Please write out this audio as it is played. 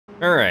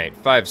Alright,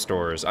 5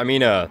 stores. I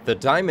mean, the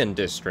Diamond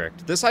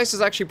District. This heist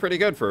is actually pretty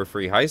good for a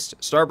free heist.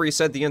 Starbreeze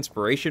said the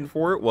inspiration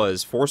for it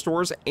was 4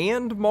 stores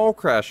and Mall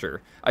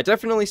Crasher. I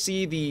definitely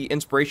see the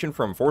inspiration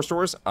from 4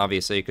 stores,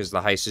 obviously, because the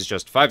heist is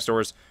just 5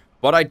 stores,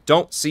 but I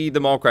don't see the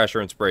Mall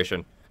Crasher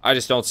inspiration. I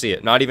just don't see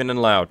it, not even in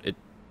loud.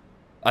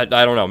 I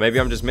don't know,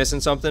 maybe I'm just missing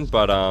something,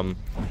 but,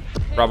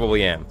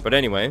 probably am. But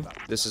anyway,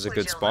 this is a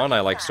good spawn. I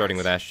like starting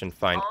with Ashton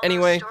Fine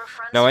anyway.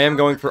 Now, I am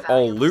going for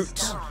all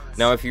loot.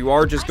 Now, if you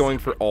are just going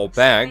for all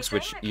bags,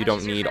 which you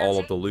don't need all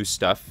of the loose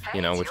stuff,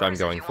 you know, which I'm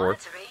going for,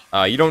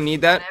 you don't need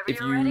that if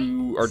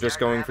you are just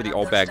going for the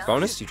all bag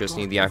bonus. You just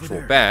need the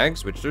actual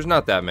bags, which there's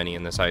not that many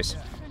in this heist.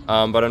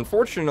 But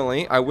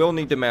unfortunately, I will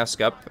need to mask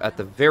up at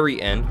the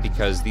very end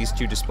because these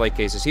 2 display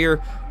cases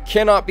here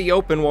cannot be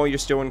open while you're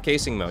still in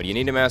casing mode. You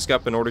need to mask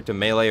up in order to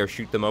melee or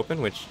shoot them open,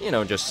 which, you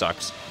know, just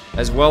sucks.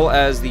 As well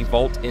as the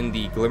vault in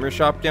the Glimmer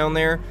Shop down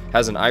there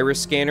has an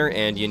iris scanner,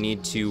 and you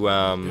need to,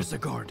 There's a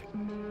guard.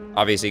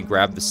 Obviously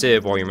grab the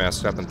sieve while you're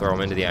masked up and throw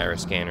them into the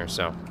iris scanner,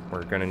 so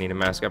we're gonna need a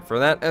mask up for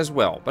that as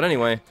well. But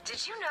anyway,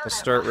 let's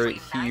start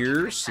right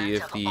here, see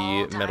if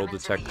the metal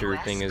detector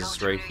thing is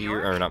right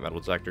here, or not metal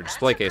detector,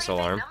 display case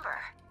alarm.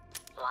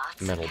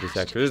 Metal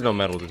detector, there's no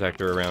metal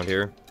detector around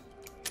here.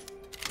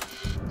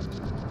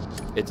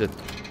 It's a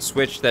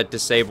switch that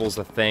disables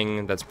a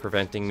thing that's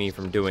preventing me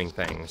from doing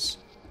things.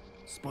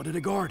 Spotted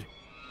a guard.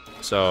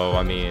 So,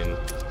 I mean,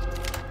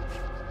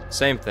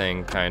 same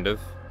thing, kind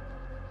of.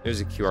 There's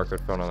a QR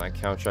code found on that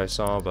couch I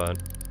saw, but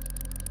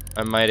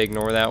I might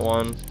ignore that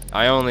one.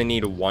 I only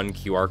need 1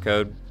 QR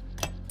code.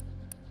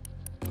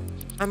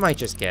 I might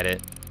just get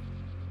it.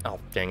 Oh,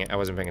 dang it, I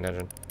wasn't paying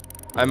attention.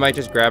 I might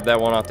just grab that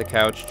one off the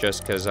couch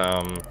just because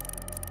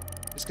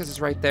it's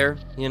right there,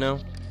 you know?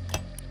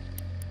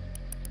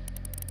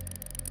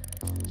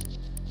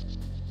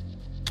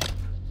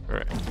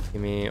 Alright,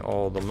 give me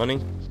all the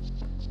money.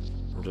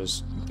 I'll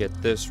just get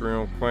this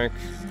real quick.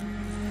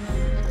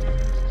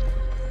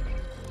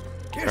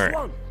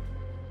 Alright.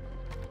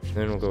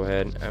 Then we'll go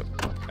ahead and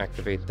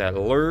activate that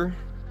lure.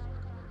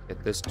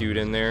 Get this dude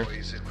in there.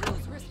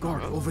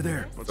 Guard, over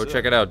there. Go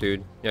check it out,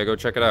 dude. Yeah, go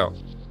check it out.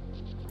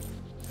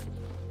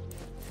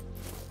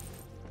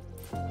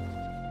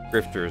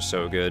 Grifter is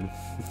so good.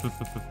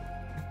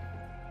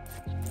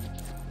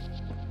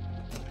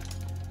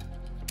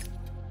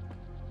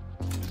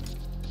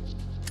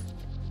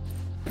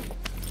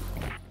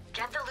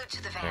 Get the loot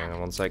to the van. And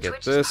once I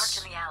get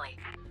this,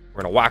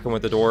 we're gonna whack him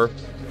with the door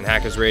and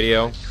hack his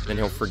radio. Then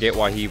he'll forget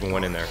why he even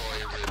went in there.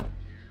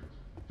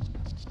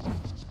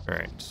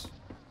 Alright.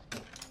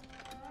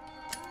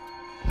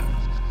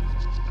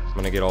 I'm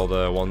gonna get all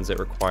the ones that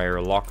require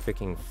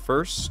lockpicking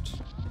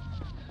first.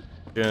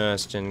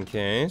 Just in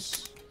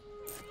case.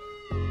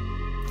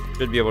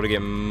 Should be able to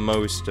get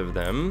most of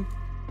them.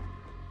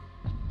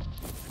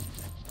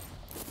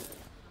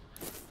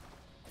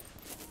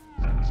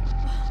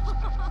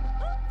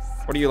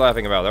 What are you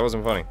laughing about? That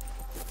wasn't funny.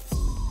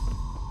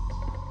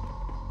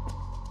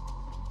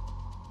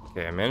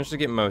 Okay, I managed to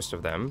get most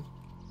of them.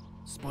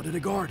 Spotted a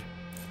guard.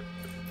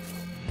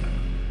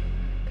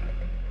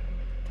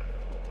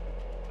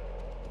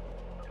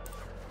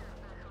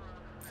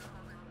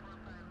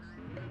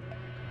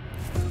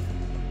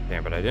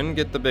 Yeah, but I didn't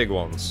get the big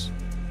ones.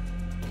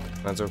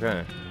 That's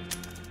okay.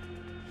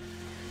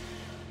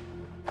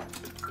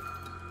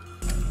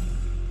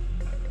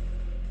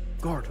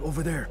 Guard,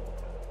 over there.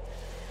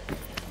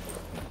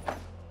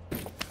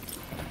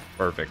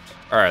 Perfect.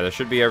 Alright, that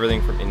should be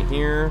everything from in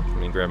here. Let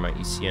me grab my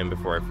ECM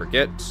before I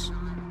forget.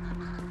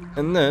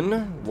 And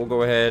then, we'll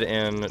go ahead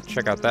and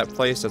check out that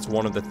place. That's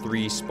one of the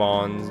 3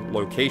 spawn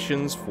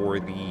locations for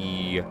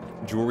the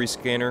jewelry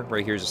scanner.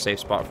 Right here's a safe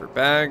spot for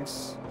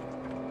bags.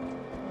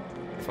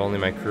 If only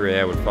my crew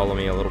AI would follow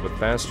me a little bit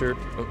faster.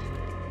 Oh.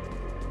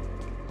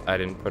 I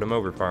didn't put him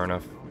over far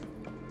enough.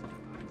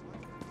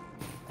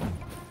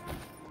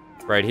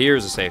 Right here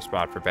is a safe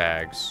spot for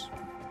bags.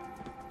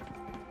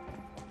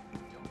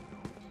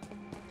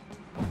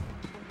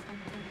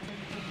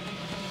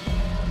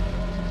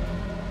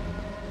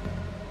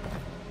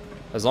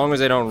 As long as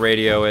they don't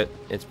radio it,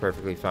 it's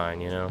perfectly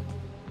fine, you know?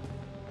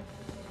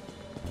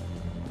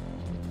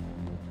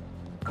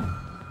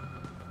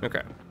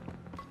 Okay.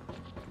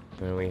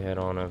 Then we head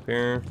on up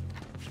here.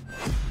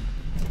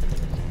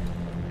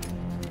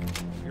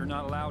 You're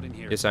not allowed in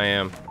here. Yes, I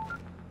am.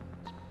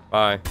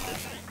 Bye.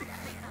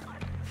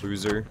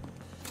 Loser.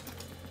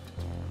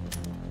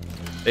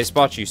 They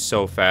spot you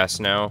so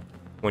fast now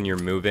when you're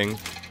moving.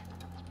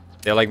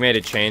 They like made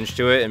a change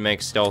to it and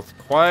make stealth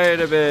quite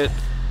a bit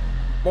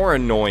more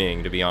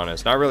annoying, to be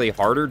honest. Not really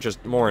harder,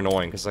 just more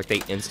annoying, because like they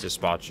insta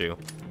spot you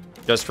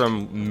just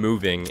from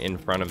moving in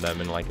front of them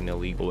in like an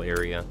illegal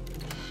area.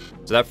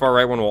 So that far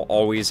right one will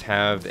always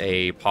have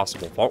a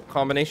possible vault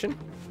combination.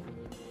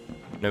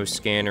 No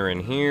scanner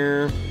in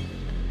here.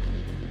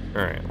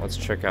 Alright, let's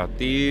check out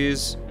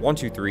these. 1,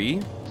 2,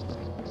 3.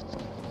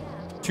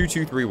 2,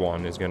 2, 3,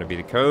 1 is going to be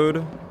the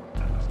code.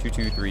 2,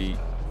 2, 3,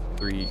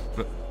 3.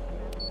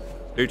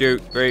 2, 2,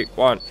 3,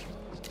 1.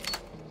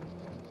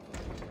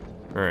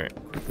 Alright,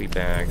 quickly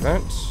bag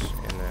that.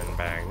 And then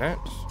that.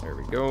 There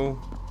we go.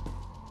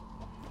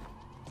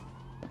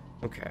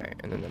 Okay,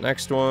 and then the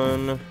next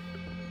one.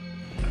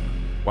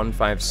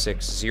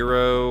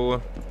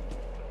 1560.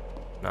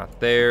 Not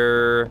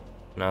there.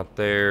 Not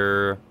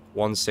there.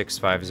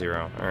 1650.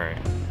 Alright.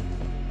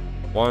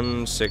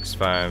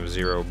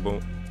 1650.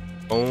 Boom.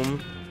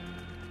 Boom.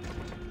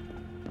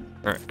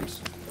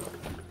 Alright.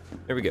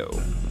 There we go.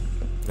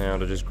 Now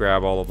to just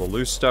grab all of the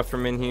loose stuff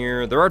from in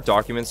here. There are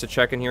documents to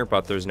check in here,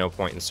 but there's no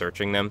point in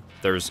searching them.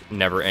 There's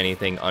never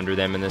anything under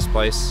them in this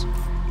place.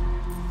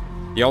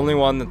 The only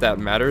one that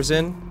matters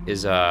in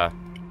is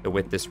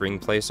with this ring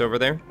place over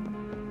there.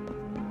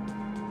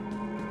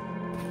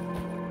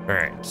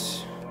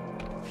 Alright.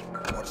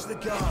 Watch the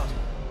guard.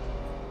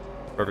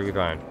 Perfectly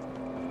fine.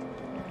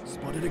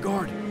 Spotted a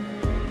guard.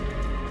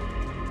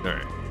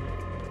 Alright.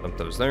 Dump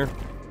those there.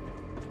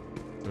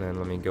 And then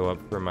let me go up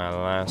for my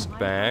last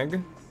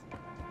bag.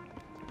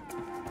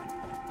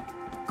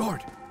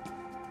 Guard.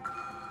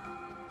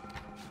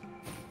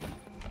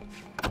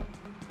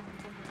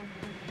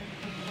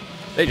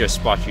 They just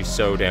spot you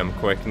so damn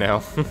quick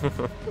now.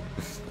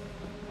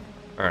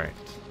 Alright.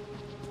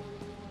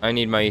 I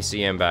need my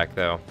ECM back,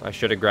 though. I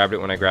should have grabbed it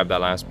when I grabbed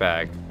that last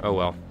bag. Oh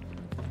well.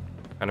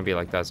 Kinda be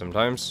like that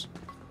sometimes.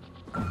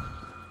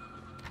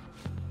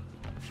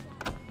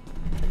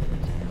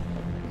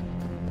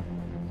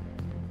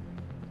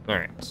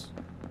 Alright.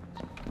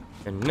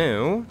 And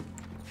now...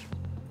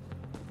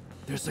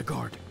 There's the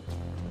guard.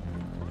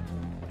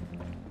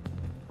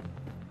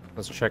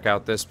 let's check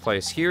out this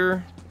place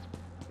here.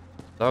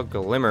 The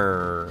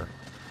Glimmer.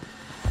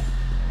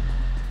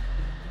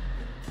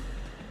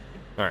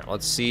 Alright,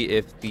 let's see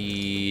if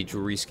the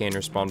jewelry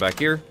scanner spawned back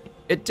here.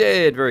 It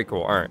did! Very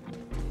cool. Alright.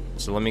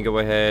 So let me go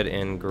ahead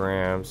and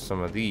grab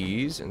some of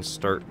these and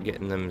start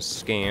getting them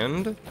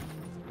scanned.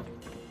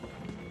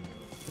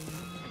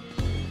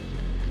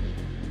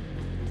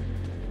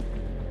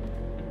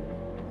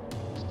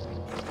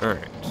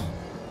 Alright.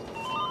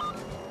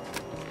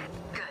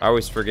 I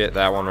always forget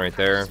that one right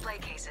there. Display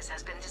cases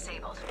has been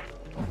disabled.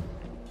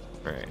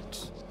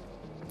 Alright.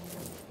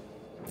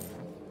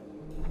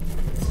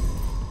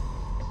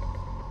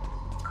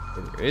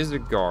 There is a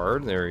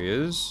guard. There he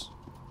is.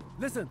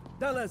 Listen,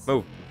 Dallas.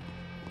 Move.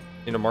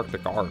 Need to mark the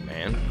guard,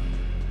 man.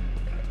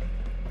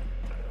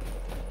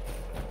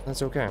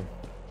 That's okay.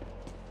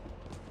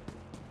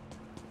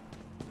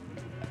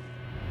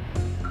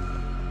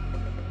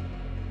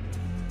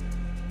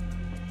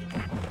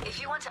 If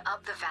you want to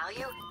up the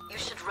value, you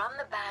should run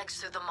the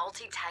bags through the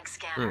multi-tag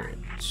scanner.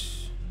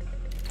 Alright.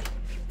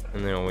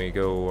 And then we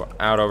go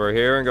out over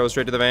here and go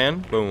straight to the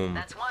van. Boom.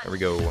 That's one. There we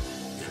go.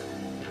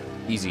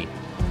 Easy.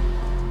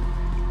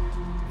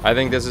 I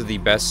think this is the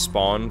best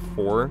spawn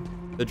for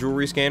the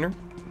jewelry scanner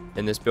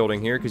in this building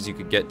here, because you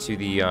could get to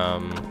the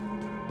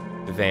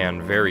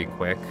van very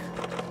quick.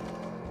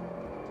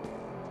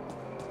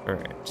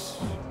 Alright.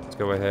 Let's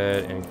go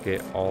ahead and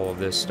get all of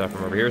this stuff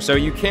from over here. So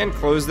you can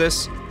close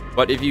this,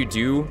 but if you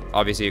do,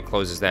 obviously it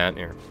closes that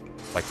here.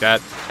 Like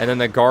that. And then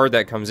the guard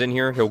that comes in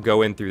here, he'll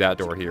go in through that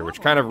door here, which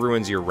kind of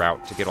ruins your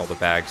route to get all the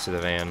bags to the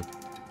van.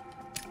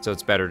 So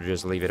it's better to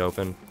just leave it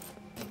open.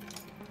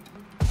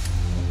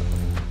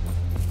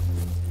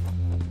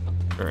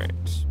 Alright,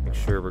 make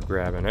sure we're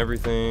grabbing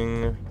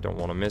everything. Don't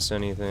want to miss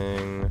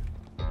anything.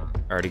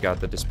 Already got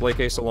the display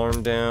case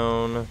alarm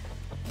down.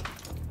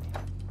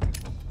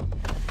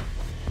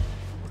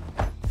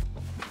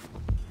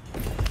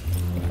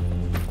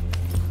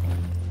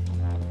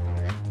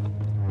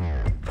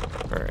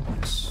 Alright.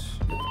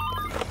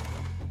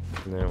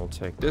 And then we'll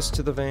take this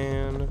to the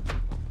van.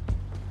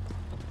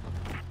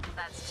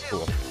 That's two.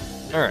 Cool.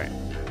 Alright.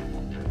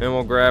 Then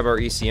we'll grab our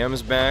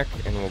ECMs back,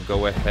 and we'll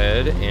go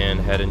ahead and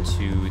head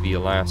into the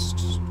last...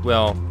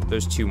 Well,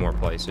 there's 2 more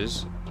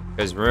places.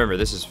 Because remember,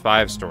 this is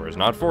 5 stores,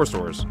 not 4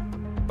 stores.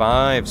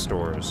 5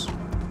 stores.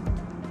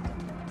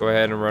 Go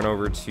ahead and run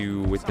over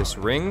to with this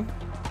ring.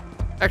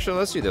 Actually,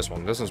 let's do this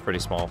one. This one's pretty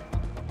small.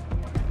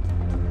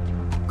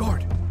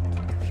 Guard.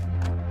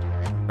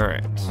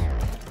 Alright.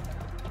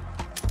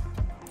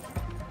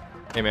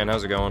 Hey man,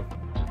 how's it going?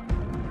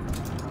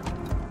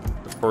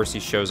 Of course he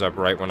shows up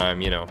right when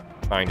I'm, you know,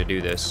 trying to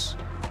do this.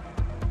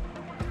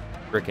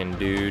 Frickin'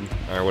 dude.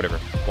 Alright, whatever.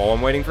 While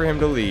I'm waiting for him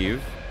to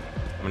leave,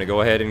 I'm gonna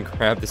go ahead and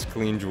grab this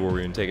clean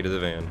jewelry and take it to the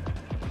van.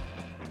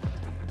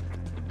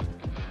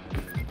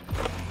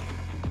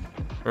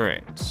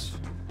 Alright.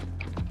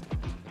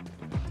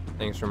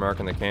 Thanks for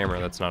marking the camera,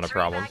 that's not a 3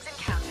 problem. bags and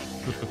counting.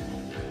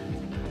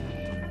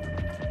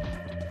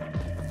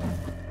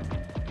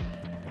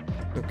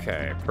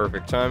 Okay,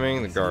 perfect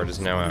timing. The guard is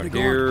now out The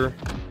here. guard.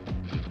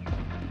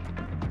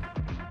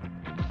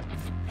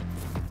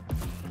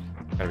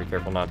 Gotta be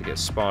careful not to get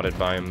spotted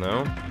by him,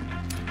 though.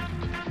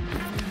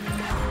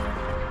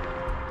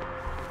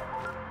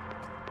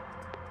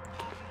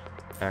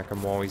 Attack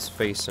him while he's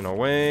facing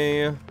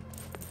away.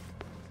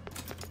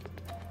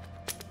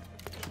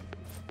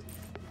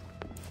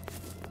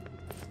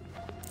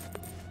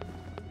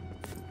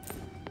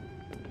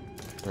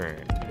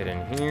 Alright, get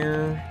in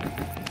here.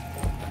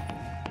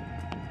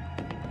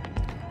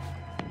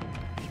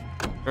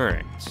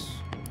 Alright.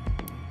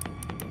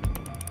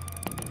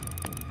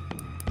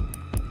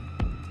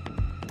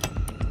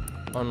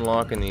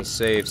 Unlocking these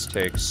safes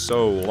takes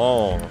so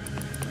long.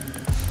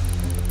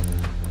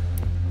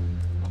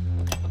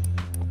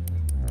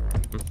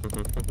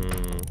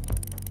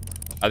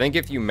 I think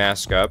if you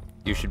mask up,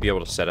 you should be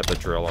able to set up a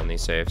drill on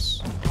these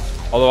safes.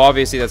 Although,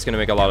 obviously, that's going to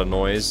make a lot of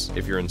noise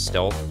if you're in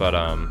stealth, but,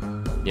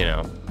 you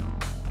know.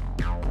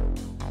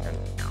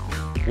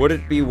 Would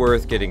it be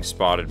worth getting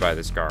spotted by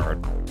this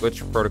guard?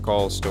 Glitch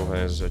protocol still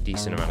has a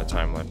decent amount of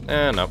time left.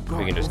 No,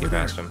 we can just get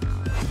past him.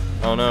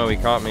 Oh no, he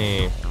caught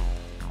me.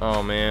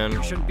 Oh man.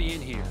 You shouldn't be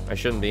in here. I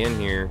shouldn't be in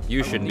here.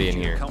 You shouldn't be in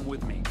here. Come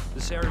with me.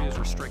 This area is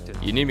restricted.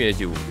 You need me to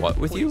do what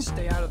with you? Please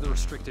stay out of the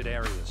restricted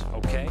areas,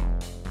 okay?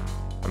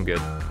 I'm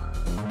good.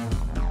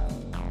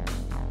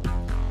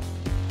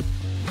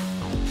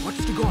 Watch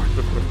the guard.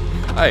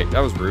 Hey, that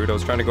was rude. I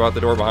was trying to go out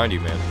the door behind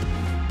you, man.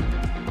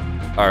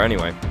 Alright,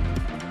 anyway.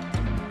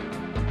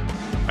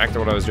 Back to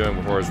what I was doing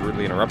before I was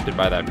rudely interrupted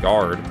by that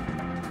guard.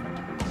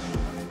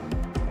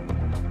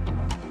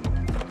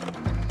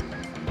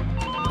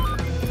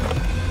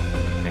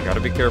 I gotta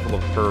be careful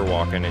of her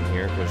walking in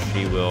here, because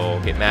she will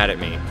get mad at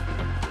me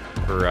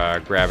for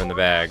grabbing the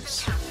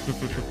bags.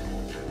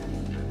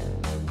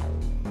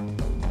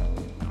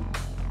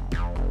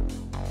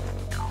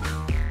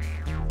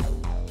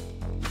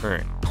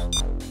 Alright.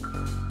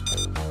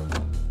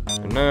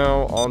 And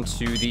now, on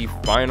to the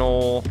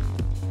final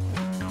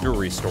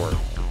jewelry store.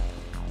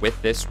 With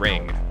this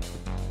ring.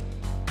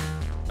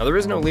 Now there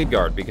is no lead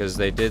guard because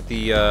they did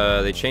the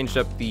they changed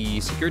up the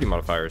security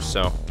modifiers,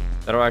 so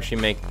that'll actually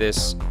make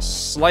this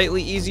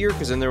slightly easier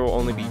because then there will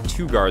only be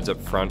 2 guards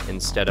up front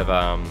instead of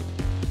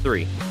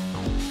 3.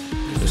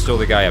 There's still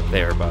the guy up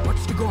there, but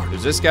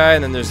there's this guy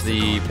and then there's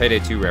the Payday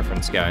 2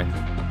 reference guy.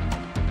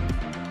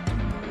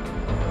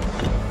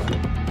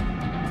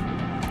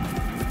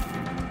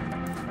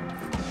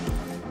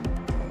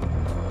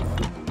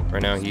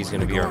 Right now he's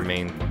gonna be our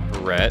main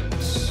threat.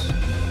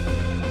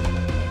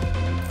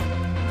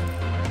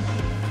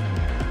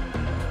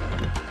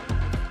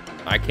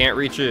 I can't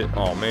reach it.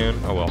 Oh, man.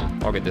 Oh, well.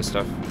 I'll get this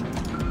stuff.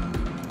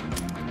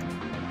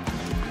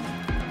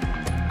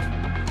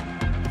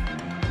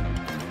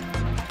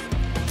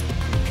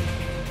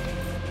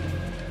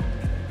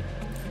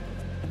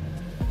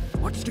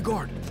 Watch the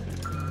guard.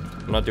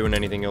 I'm not doing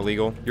anything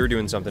illegal. You're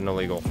doing something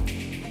illegal.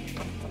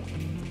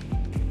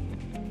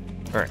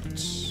 Alright.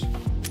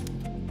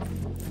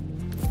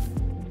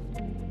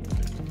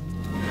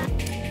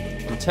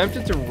 I'm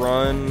tempted to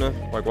run,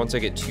 like once I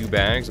get 2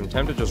 bags, I'm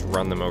tempted to just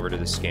run them over to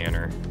the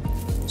scanner.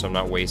 So I'm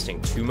not wasting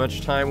too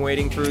much time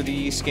waiting for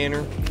the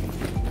scanner.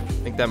 I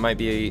think that might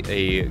be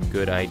a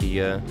good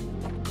idea.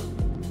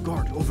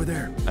 Guard over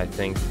there. I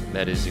think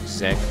that is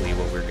exactly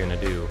what we're gonna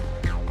do.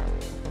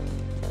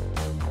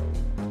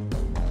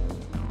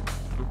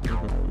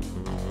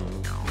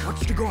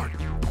 Watch the guard.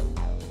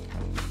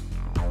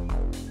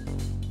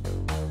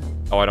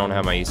 Oh, I don't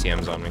have my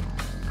ECMs on me.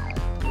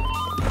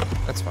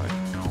 That's fine.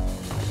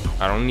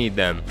 I don't need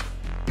them.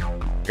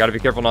 Gotta be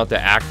careful not to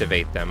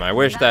activate them. I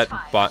wish that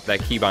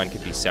keybind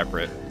could be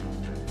separate,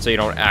 so you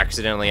don't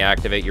accidentally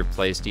activate your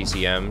placed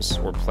ECMs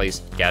or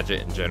placed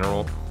gadget in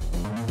general.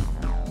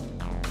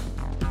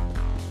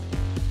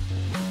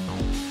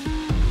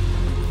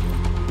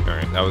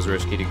 Alright, that was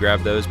risky to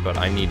grab those, but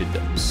I needed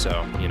them,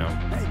 so, you know.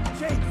 Hey,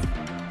 James.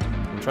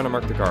 I'm trying to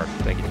mark the card.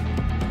 Thank you.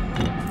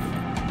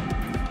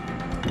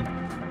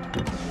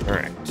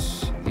 Alright.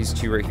 These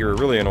 2 right here are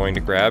really annoying to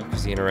grab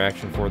because the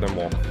interaction for them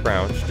while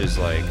crouched is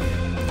like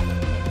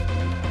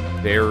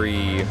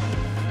very...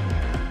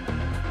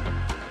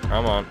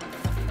 Come on.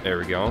 There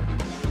we go.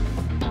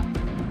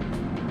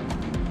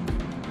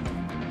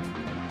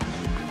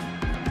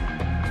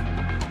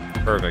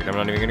 Perfect. I'm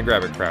not even going to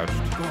grab it crouched.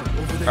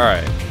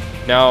 Alright.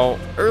 Now,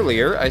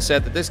 earlier I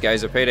said that this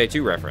guy's a Payday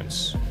 2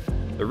 reference.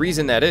 The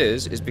reason that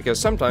is because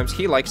sometimes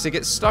he likes to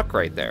get stuck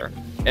right there.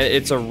 And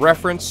it's a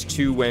reference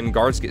to when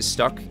guards get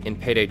stuck in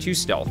Payday 2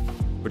 stealth,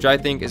 which I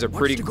think is a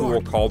pretty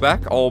cool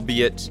callback,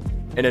 albeit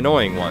an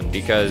annoying one,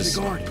 because,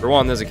 for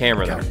one, there's a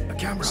camera there.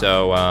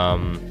 So,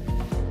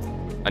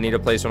 I need to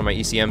place one of my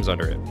ECMs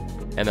under it.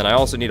 And then I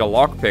also need to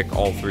lockpick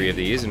all 3 of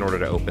these in order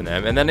to open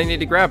them, and then I need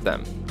to grab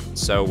them.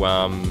 So,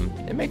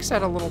 it makes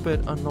that a little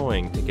bit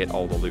annoying to get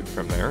all the loot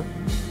from there.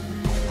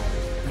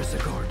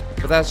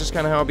 But that's just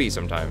kind of how it be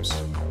sometimes.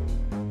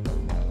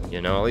 You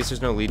know, at least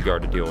there's no lead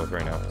guard to deal with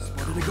right now.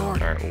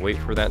 Alright, we'll wait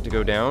for that to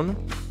go down.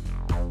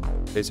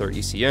 Place our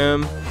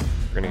ECM.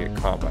 We're gonna get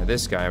caught by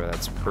this guy, but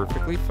that's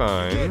perfectly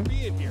fine.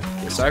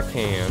 Yes, I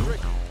can.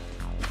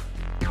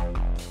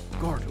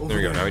 There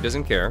we go, now he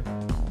doesn't care.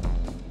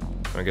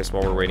 I guess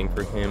while we're waiting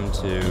for him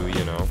to,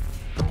 you know,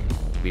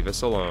 leave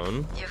us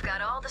alone. You've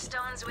got all the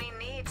stones we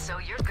need, so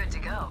you're good to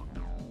go.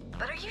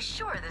 But are you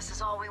sure this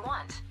is all we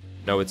want?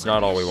 No, it's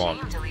not all we want.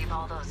 Shame to leave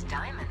all those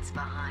diamonds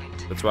behind.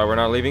 That's why we're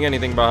not leaving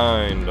anything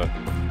behind.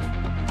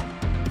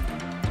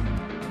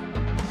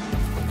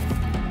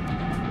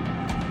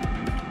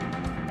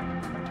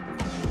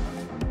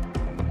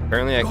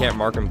 Apparently I can't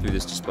mark him through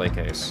this display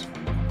case.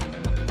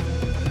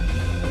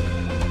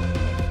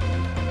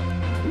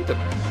 Who the...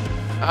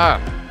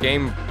 Ah!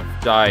 Game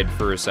died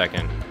for a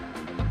second.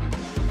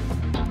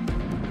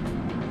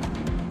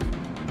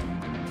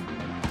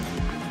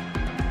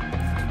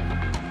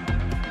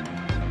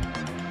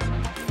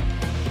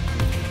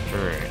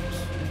 Alright.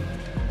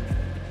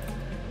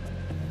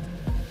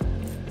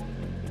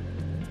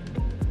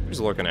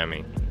 Who's looking at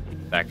me?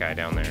 That guy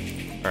down there.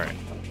 Alright.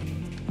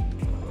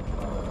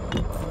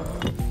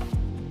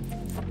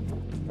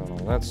 Got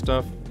all that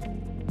stuff.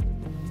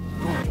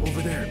 Guard,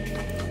 over there.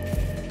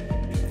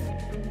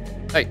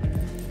 Hey!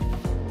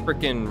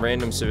 Frickin'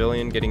 random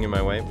civilian getting in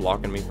my way,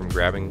 blocking me from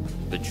grabbing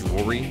the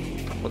jewelry.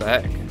 What the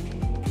heck?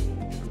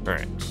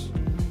 Alright.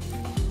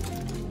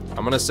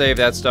 I'm gonna save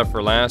that stuff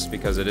for last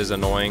because it is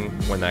annoying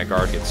when that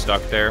guard gets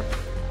stuck there.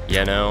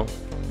 You know?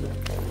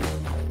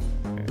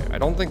 Okay, I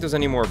don't think there's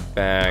any more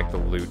bag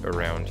loot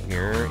around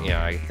here.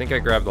 Yeah, I think I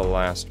grabbed the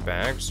last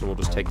bag, so we'll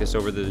just take this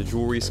over to the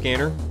jewelry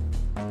scanner.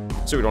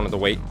 So we don't have to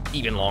wait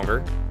even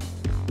longer.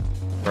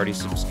 Already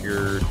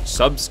subscured?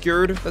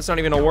 That's not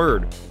even a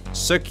word.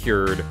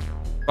 Secured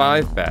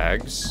 5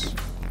 bags.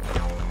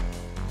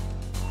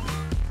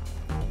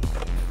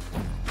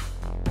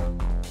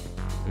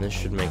 And this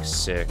should make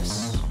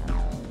 6.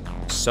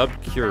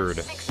 Subcured.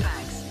 6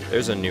 bags.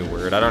 There's a new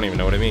word. I don't even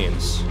know what it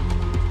means.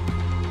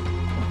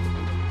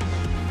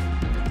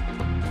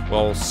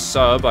 Well,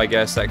 sub, I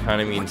guess that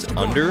kind of means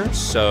under.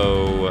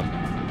 So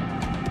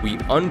we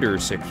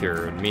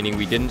under-secured, meaning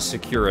we didn't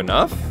secure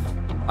enough?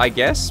 I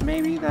guess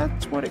maybe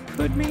that's what it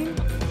could mean?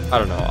 I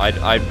don't know.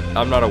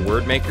 I'm not a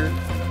word maker.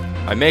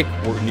 I make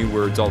new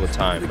words all the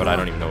time, but I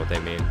don't even know what they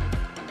mean.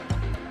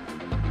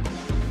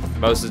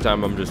 Most of the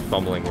time, I'm just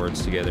fumbling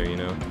words together, you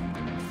know?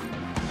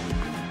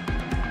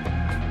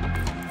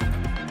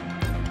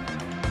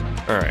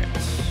 Alright.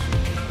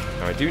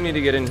 Now, I do need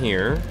to get in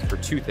here for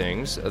 2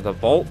 things. The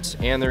vault,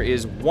 and there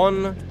is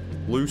 1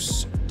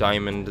 loose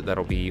diamond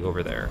that'll be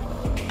over there.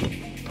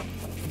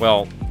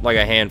 Well, like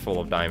a handful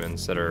of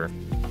diamonds that are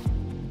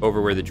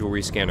over where the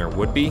jewelry scanner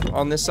would be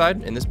on this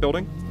side, in this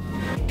building.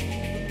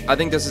 I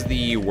think this is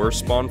the worst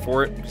spawn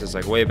for it, because it's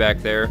like way back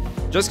there.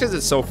 Just because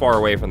it's so far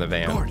away from the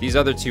van. These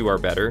other 2 are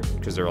better,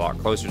 because they're a lot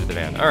closer to the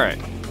van. Alright,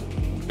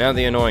 now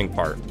the annoying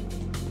part.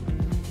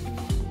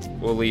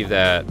 We'll leave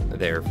that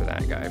there for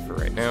that guy for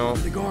right now.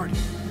 The guard.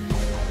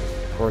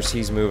 Of course,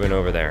 he's moving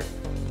over there.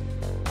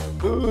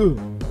 Ooh.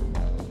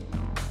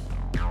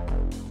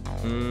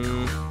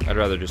 I'd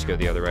rather just go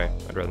the other way.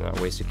 I'd rather not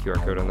waste a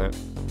QR code on that.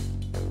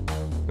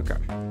 Okay.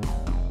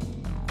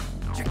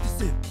 Check the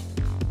zip.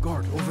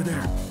 Guard, over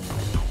there.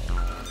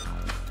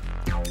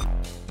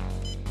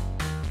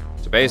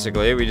 So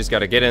basically, we just got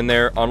to get in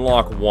there,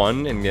 unlock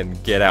 1, and then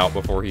get out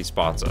before he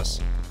spots us.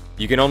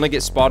 You can only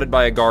get spotted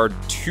by a guard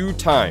 2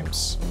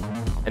 times.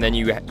 And then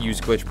you use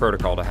glitch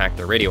protocol to hack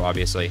their radio,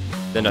 obviously.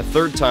 Then a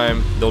 3rd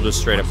time, they'll just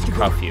straight up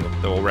cuff you.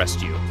 They'll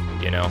arrest you,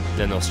 you know?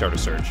 Then they'll start a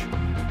search.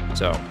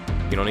 So,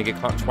 you can only get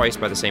caught twice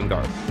by the same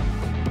guard.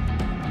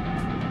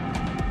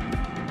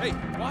 Hey,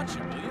 watch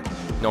it, will you?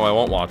 No, I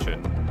won't watch it.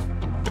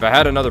 If I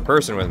had another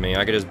person with me,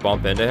 I could just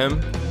bump into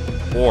him.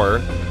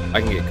 Or,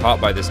 I can get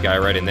caught by this guy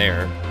right in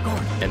there.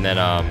 And then,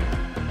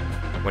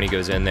 when he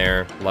goes in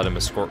there, let him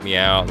escort me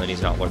out, and then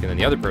he's not looking, then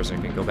the other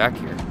person can go back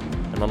here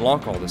and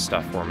unlock all this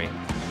stuff for me.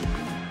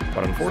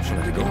 But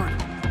unfortunately,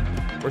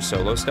 we're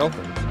solo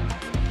stealthing.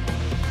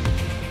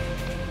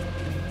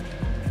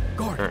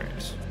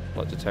 Alright,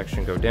 let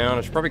detection go down.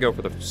 I should probably go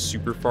for the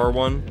super far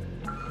one.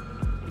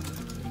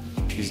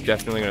 He's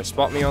definitely going to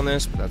spot me on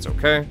this, but that's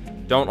okay.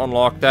 Don't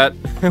unlock that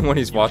when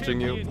he's watching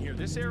you.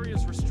 This area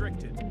is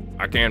restricted.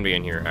 I can be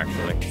in here,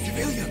 actually.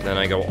 Then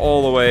I go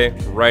all the way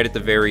right at the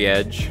very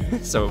edge,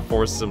 so it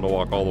forces him to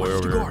walk all the way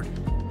over here.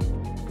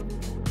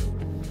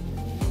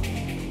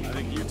 I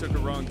think you took a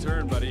wrong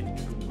turn, buddy.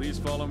 Please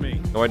follow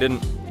me. No, I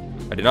didn't.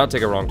 I did not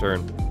take a wrong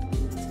turn.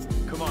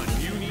 Come on,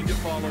 you need to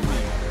follow me.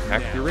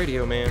 Hack your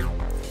radio, man.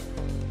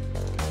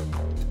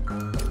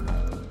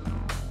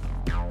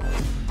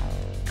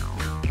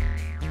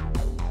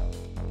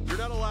 You're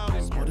not allowed in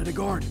here. Spotted a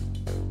guard.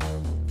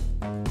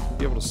 You'll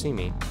be able to see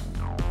me.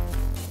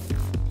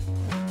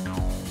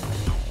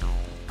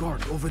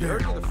 Guard, over I there.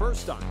 heard you the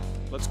first time.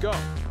 Let's go.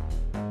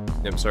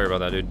 Yeah, I'm sorry about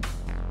that, dude.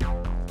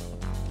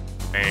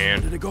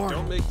 And Spotted a guard.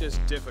 Don't make this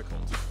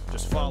difficult.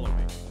 Just follow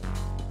me.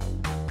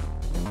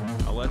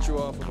 I'll let you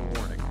off with a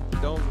warning.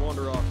 Don't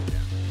wander off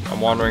again. I'm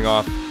wandering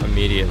off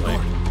immediately.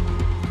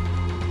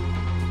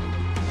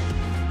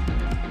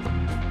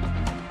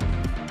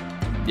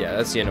 Yeah,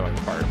 that's the annoying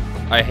part.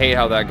 I hate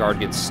how that guard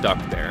gets stuck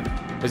there.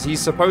 Because he's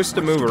supposed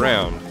to move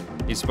around.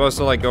 He's supposed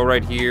to, like, go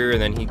right here,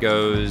 and then he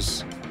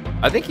goes...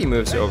 I think he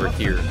moves over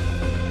here.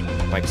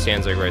 Like,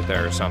 stands, like, right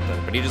there or something.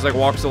 But he just, like,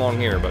 walks along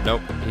here, but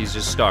nope. He's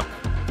just stuck.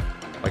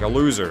 Like a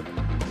loser.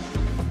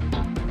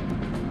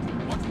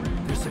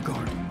 There's the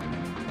guard.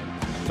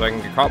 So I can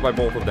get caught by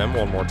both of them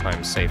one more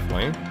time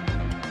safely.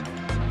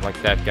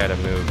 Like that guy to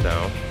move,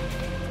 though.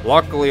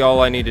 Luckily,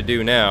 all I need to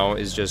do now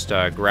is just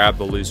grab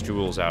the loose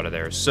jewels out of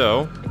there.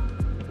 So,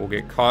 we'll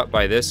get caught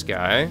by this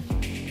guy.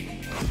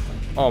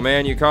 Oh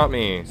man, you caught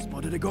me.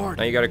 Spotted a guard.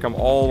 Now you gotta come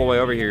all the way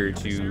over here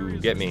to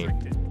get me.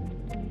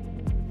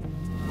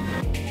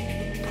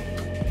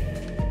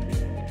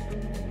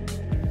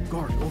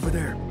 Guard over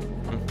there.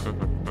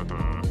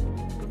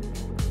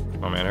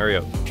 Oh man, hurry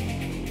up.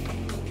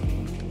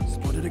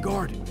 Spotted a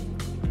guard.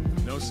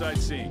 No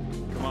sightseeing.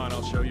 Come on,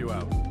 I'll show you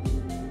out.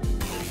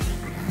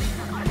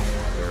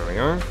 There we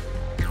are.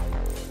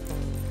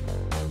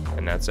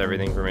 And that's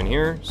everything from in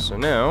here. So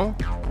now,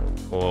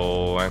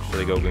 we'll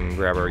actually go and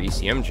grab our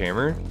ECM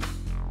jammer.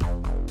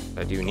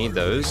 I do need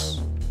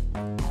those.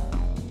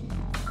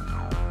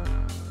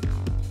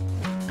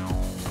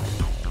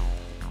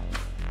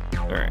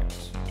 Alright.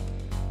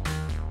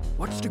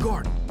 Watch the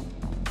guard.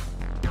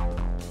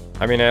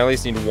 I mean, I at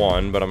least need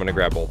one, but I'm gonna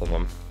grab both of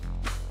them.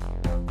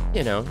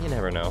 You know, you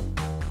never know.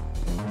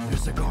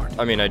 There's a guard.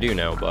 I mean, I do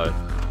know, but,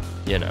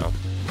 you know.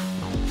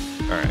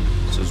 Alright,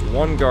 so there's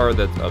one guard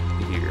that's up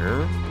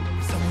here.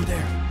 Somewhere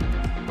there.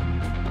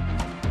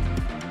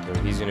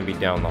 So he's gonna be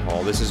down the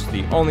hall. This is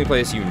the only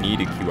place you need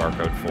a QR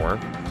code for.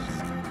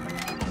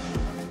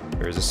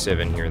 There's a sieve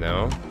in here,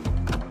 though.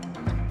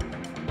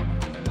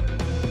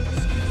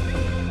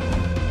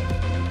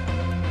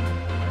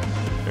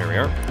 There we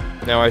are.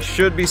 Now, I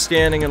should be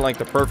standing in, like,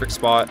 the perfect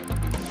spot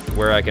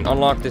where I can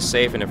unlock this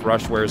safe, and if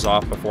rush wears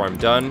off before I'm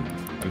done,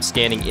 I'm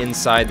standing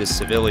inside the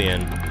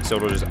civilian, so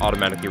it'll just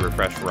automatically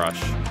refresh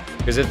rush.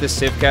 Because if this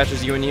civ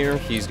catches you in here,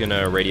 he's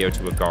gonna radio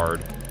to a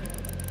guard.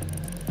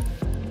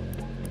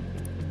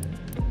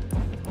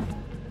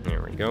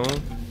 There we go.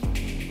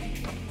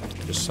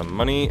 Just some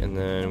money, and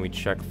then we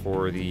check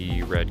for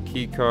the red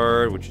key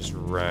card, which is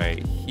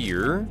right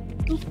here.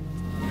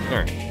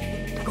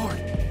 Alright. Guard.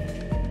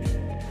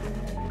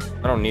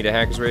 I don't need a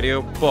hacker's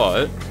radio,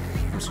 but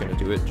I'm just gonna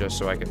do it just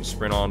so I can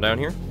sprint on down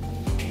here.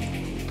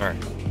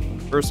 Alright.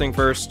 First thing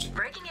first.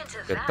 Breaking into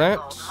Get that that.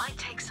 vault might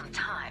take some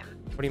time.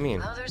 What do you mean?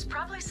 Though there's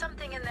probably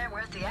something in there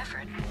worth the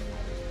effort.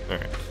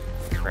 Alright.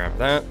 Grab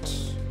that.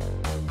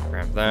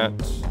 Grab that.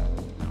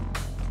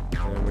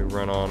 And we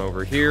run on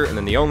over here, and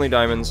then the only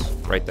diamonds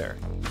right there.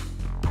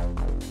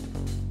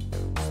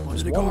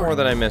 Spotted a One more guard.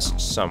 that I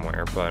missed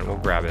somewhere, but we'll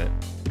grab it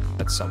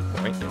at some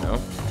point, you know.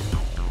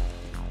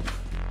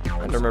 I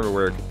don't remember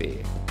where it could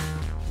be.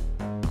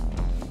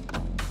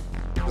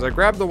 Because I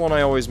grabbed the one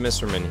I always miss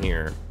from in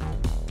here.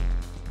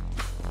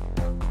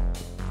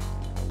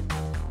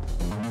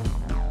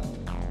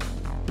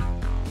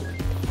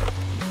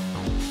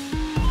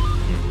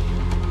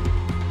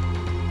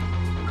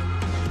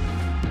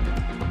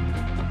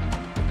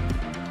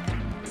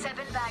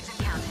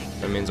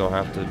 That means I'll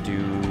have to do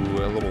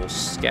a little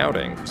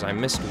scouting, because I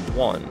missed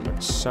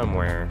one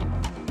somewhere.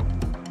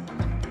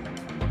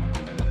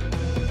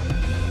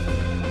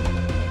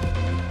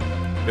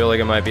 I feel like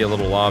it might be a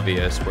little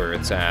obvious where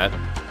it's at.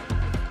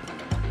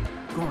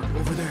 Guard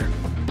over there.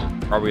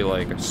 Probably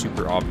like a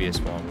super obvious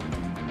one.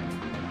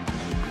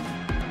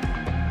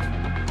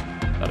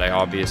 That I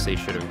obviously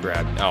should have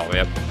grabbed. Oh,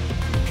 yep.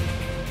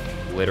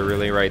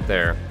 Literally right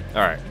there.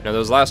 Alright, now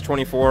those last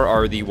 24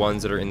 are the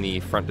ones that are in the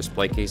front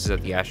display cases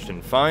at the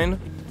Ashton Fine.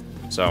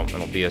 So,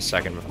 it'll be a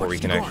second before we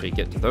can actually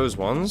get to those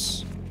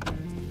ones.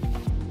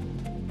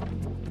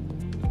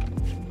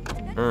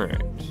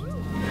 Alright.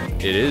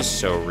 It is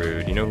so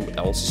rude. You know who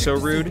else is so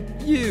rude?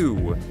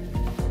 You!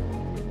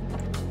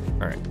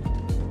 Alright.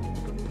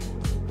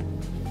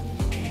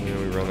 And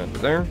we run that to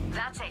there.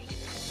 That's 8.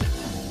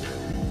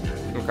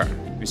 Okay.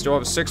 We still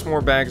have 6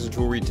 more bags of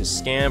jewelry to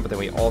scan, but then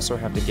we also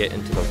have to get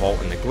into the vault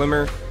in the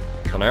Glimmer.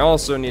 And I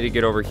also need to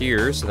get over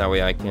here, so that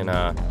way I can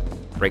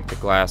break the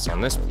glass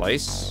on this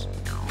place.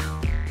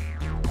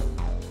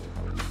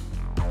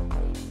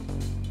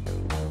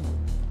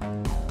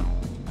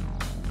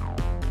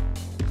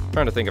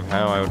 Trying to think of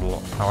how I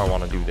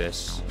want to do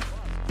this.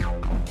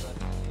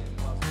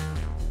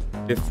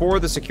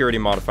 Before the security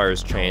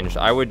modifiers changed,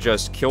 I would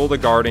just kill the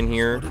guard in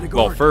here.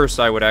 Well,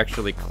 first I would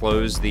actually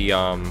close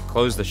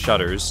the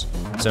shutters,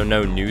 so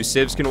no new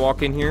civs can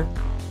walk in here.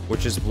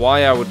 Which is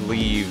why I would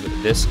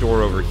leave this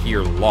door over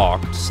here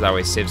locked, so that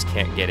way civs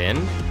can't get in.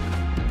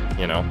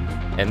 You know.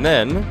 And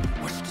then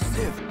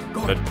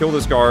I'd kill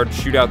this guard,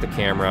 shoot out the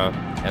camera,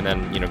 and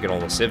then, you know, get all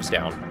the civs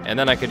down. And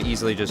then I could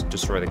easily just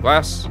destroy the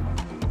glass,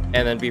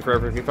 and then be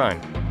perfectly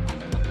fine.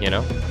 You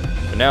know?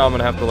 But now I'm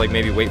gonna have to, like,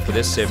 maybe wait for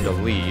this civ to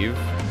leave,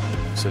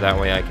 so that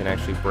way I can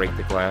actually break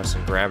the glass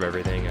and grab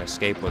everything and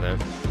escape with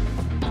it.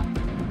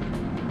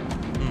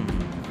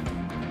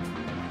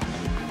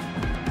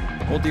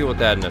 We'll deal with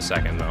that in a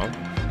second, though.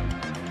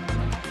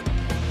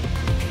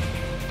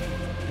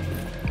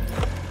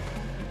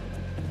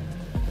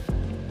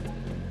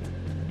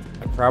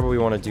 I probably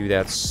want to do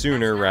that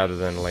sooner rather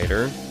than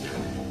later.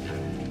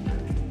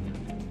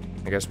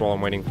 I guess while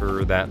I'm waiting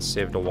for that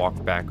civ to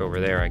walk back over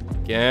there, I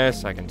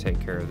guess I can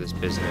take care of this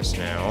business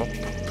now.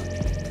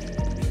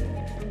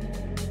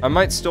 I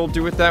might still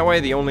do it that way.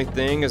 The only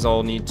thing is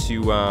I'll need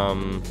to,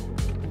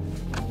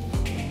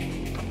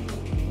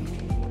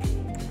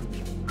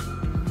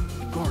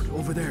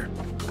 over there.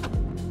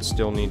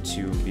 Still need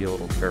to be a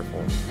little careful,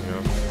 you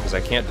know, because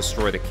I can't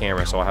destroy the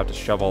camera, so I'll have to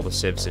shove all the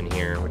civs in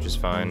here, which is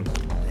fine.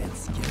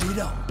 Let's get it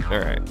on.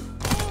 Alright.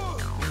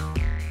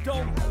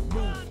 Don't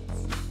move.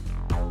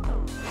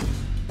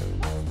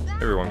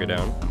 Everyone get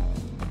down.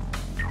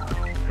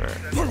 Alright,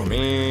 follow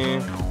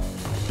me.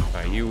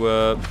 Tie you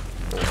up.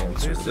 We'll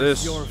answer This this.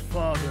 is your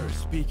father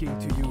speaking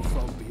to you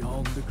from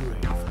beyond the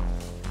grave.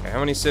 Okay, how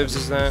many civs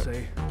is that?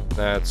 Say,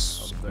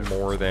 That's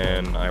more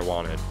than I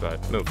wanted, but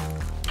move.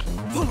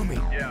 follow me.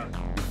 Yeah.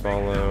 You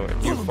follow,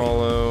 and you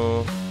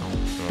follow.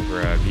 I'll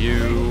grab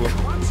you.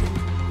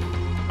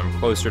 I'm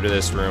closer to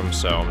this room,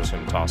 so I'm just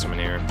gonna toss him in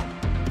here.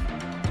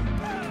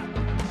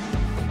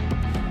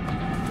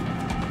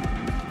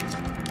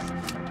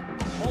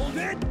 Hold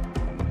it.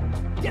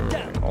 Get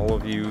down. All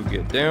of you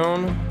get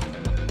down.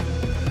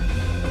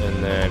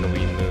 And then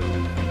we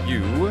move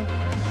you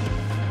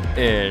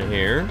in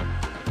here.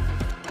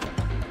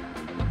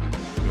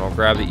 And I'll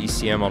grab the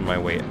ECM on my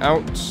way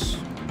out.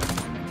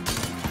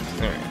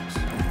 Alright.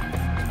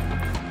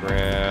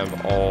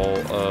 Grab all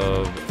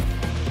of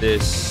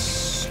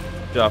this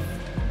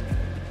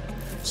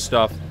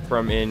stuff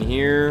from in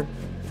here.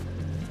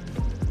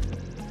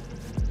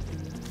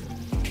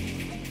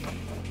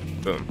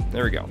 Boom.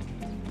 There we go.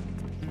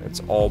 It's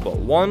all but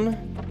one.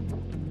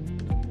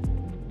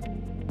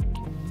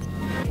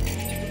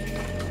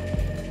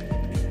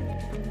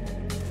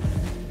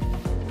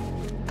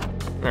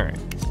 Alright.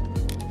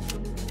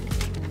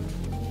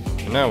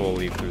 And now we'll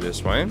leave through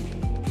this way.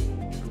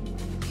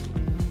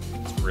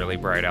 It's really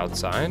bright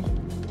outside.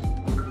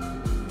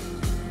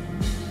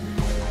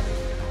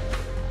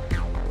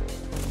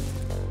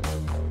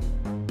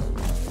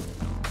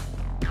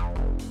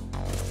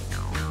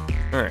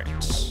 Alright.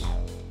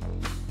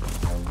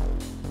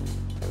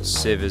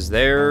 Civ is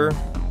there.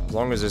 As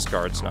long as this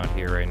guard's not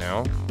here right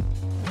now.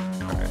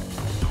 Alright.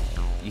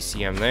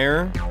 ECM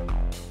there.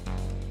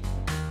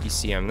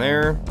 ECM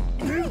there.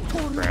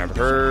 Grab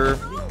her.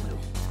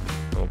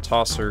 We'll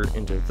toss her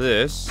into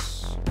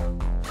this.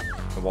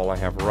 And while I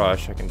have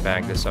rush, I can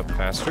bag this up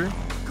faster.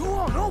 Go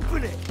on,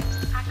 open it.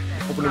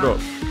 Open it up.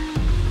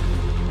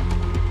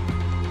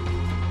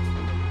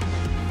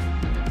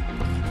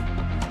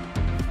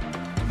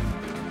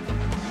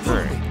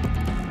 Alright.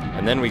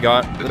 And then we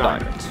got the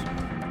diamond.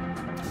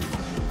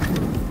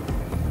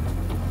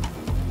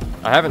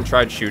 I haven't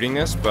tried shooting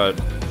this, but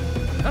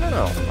I don't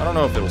know. I don't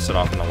know if it'll set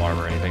off an alarm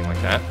or anything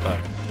like that, but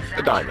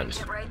the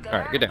diamond.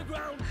 Alright, get down.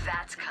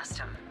 That's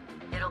custom.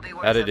 It'll be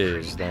worth That it a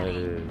is, pretty that it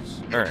penny. is.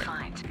 Good Alright.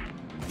 find.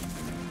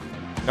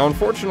 Now,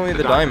 unfortunately,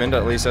 the diamond,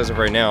 at least as of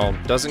right now,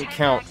 doesn't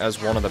count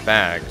as one of the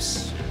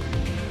bags.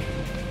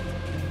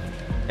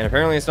 And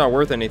apparently it's not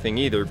worth anything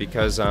either,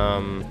 because,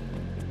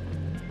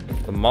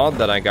 the mod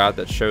that I got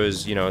that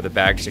shows, you know, the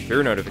bag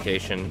secure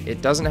notification,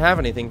 it doesn't have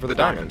anything for the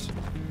diamond.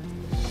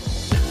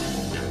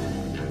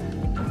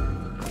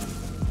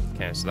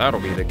 Okay, so that'll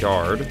be the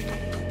guard.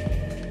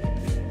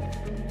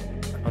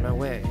 Oh, no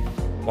way.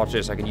 Watch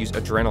this, I can use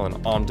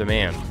adrenaline on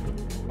demand.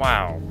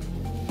 Wow.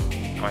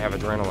 Now I have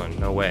adrenaline,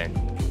 no way.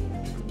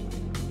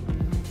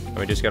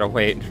 We just gotta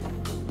wait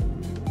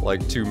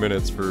like 2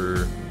 minutes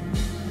for...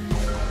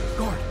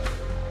 Guard.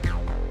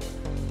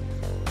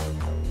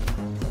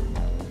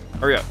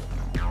 Hurry up.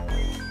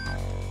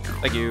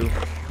 Thank you.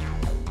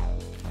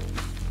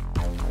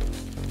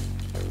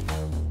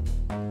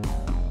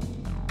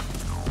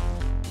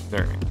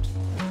 Alright.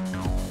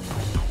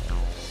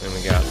 Then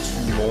we got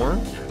 2 more.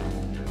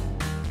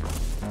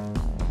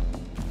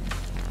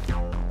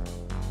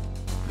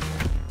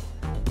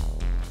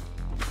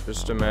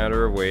 Just a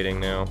matter of waiting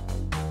now.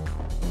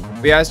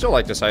 But yeah, I still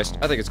like this heist.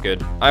 I think it's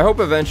good. I hope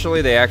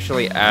eventually they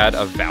actually add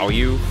a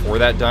value for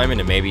that diamond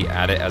and maybe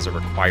add it as a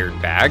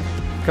required bag,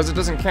 because it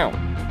doesn't count.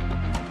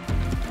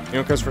 You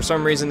know, because for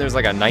some reason there's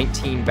like a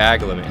 19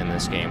 bag limit in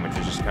this game, which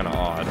is just kind of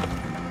odd.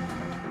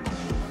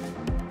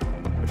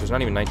 Which there's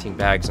not even 19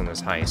 bags in this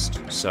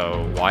heist,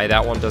 so why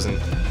that one doesn't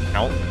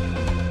count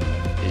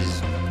is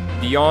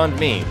beyond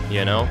me,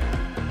 you know?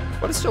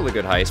 But it's still a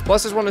good heist.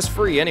 Plus this one is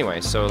free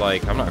anyway, so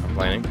like, I'm not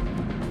complaining.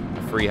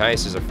 A free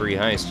heist is a free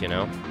heist, you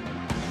know?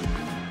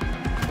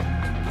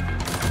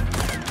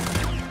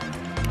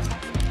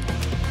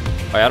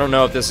 I don't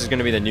know if this is going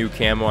to be the new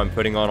camo I'm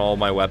putting on all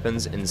my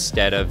weapons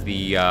instead of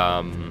the,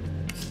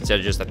 instead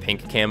of just the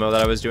pink camo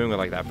that I was doing with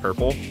like that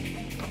purple.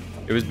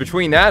 It was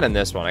between that and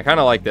this one. I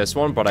kind of like this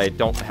one, but I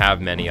don't have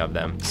many of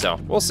them. So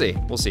we'll see.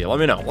 We'll see. Let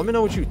me know. Let me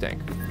know what you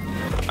think.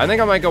 I think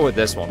I might go with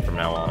this one from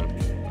now on.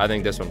 I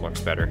think this one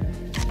looks better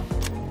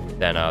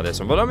than this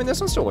one. But I mean, this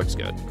one still looks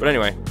good. But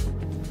anyway,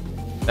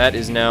 that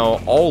is now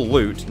all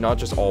loot, not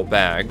just all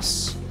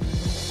bags.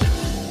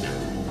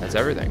 That's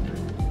everything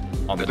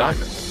on the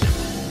diamond.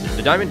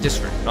 The Diamond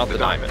District, not the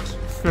diamond.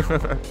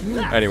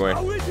 Anyway,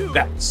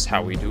 that's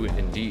how we do it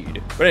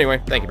indeed. But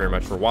anyway, thank you very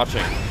much for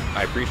watching.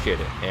 I appreciate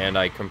it. And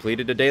I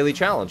completed a daily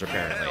challenge,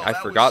 apparently. I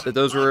forgot that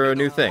those were a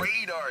new thing.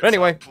 But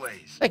anyway,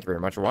 thank you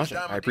very much for watching.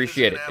 I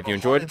appreciate it. If you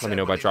enjoyed, let me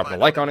know by dropping a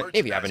like on it.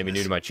 If you happen to be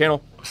new to my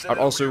channel, I'd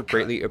also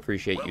greatly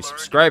appreciate you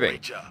subscribing.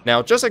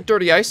 Now, just like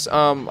Dirty Ice,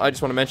 I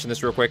just want to mention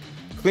this real quick.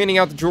 Cleaning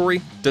out the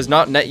jewelry does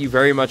not net you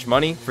very much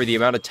money for the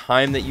amount of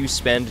time that you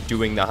spend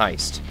doing the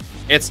heist.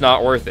 It's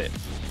not worth it.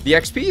 The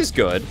XP is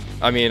good.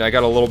 I mean, I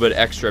got a little bit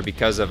extra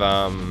because of,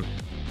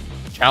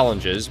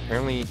 challenges.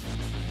 Apparently,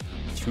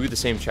 2 of the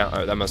same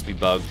challenge. That must be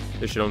bugged.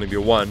 There should only be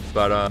 1.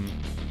 But,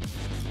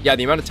 yeah,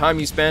 the amount of time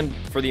you spend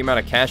for the amount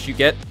of cash you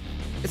get,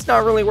 it's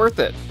not really worth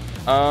it.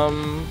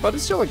 But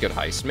it's still a good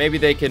heist. Maybe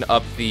they can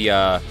up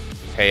the,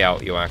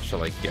 payout you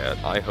actually get.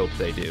 I hope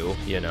they do,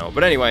 you know.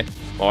 But anyway,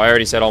 well, I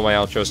already said all my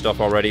outro stuff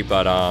already,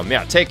 but,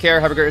 yeah, take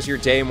care. Have a great rest of your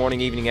day, morning,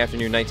 evening,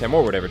 afternoon, nighttime,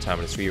 or whatever time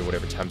it is for you,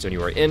 whatever time zone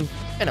you are in,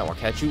 and I will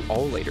catch you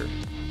all later.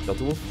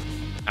 DeltaWolf,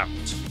 out.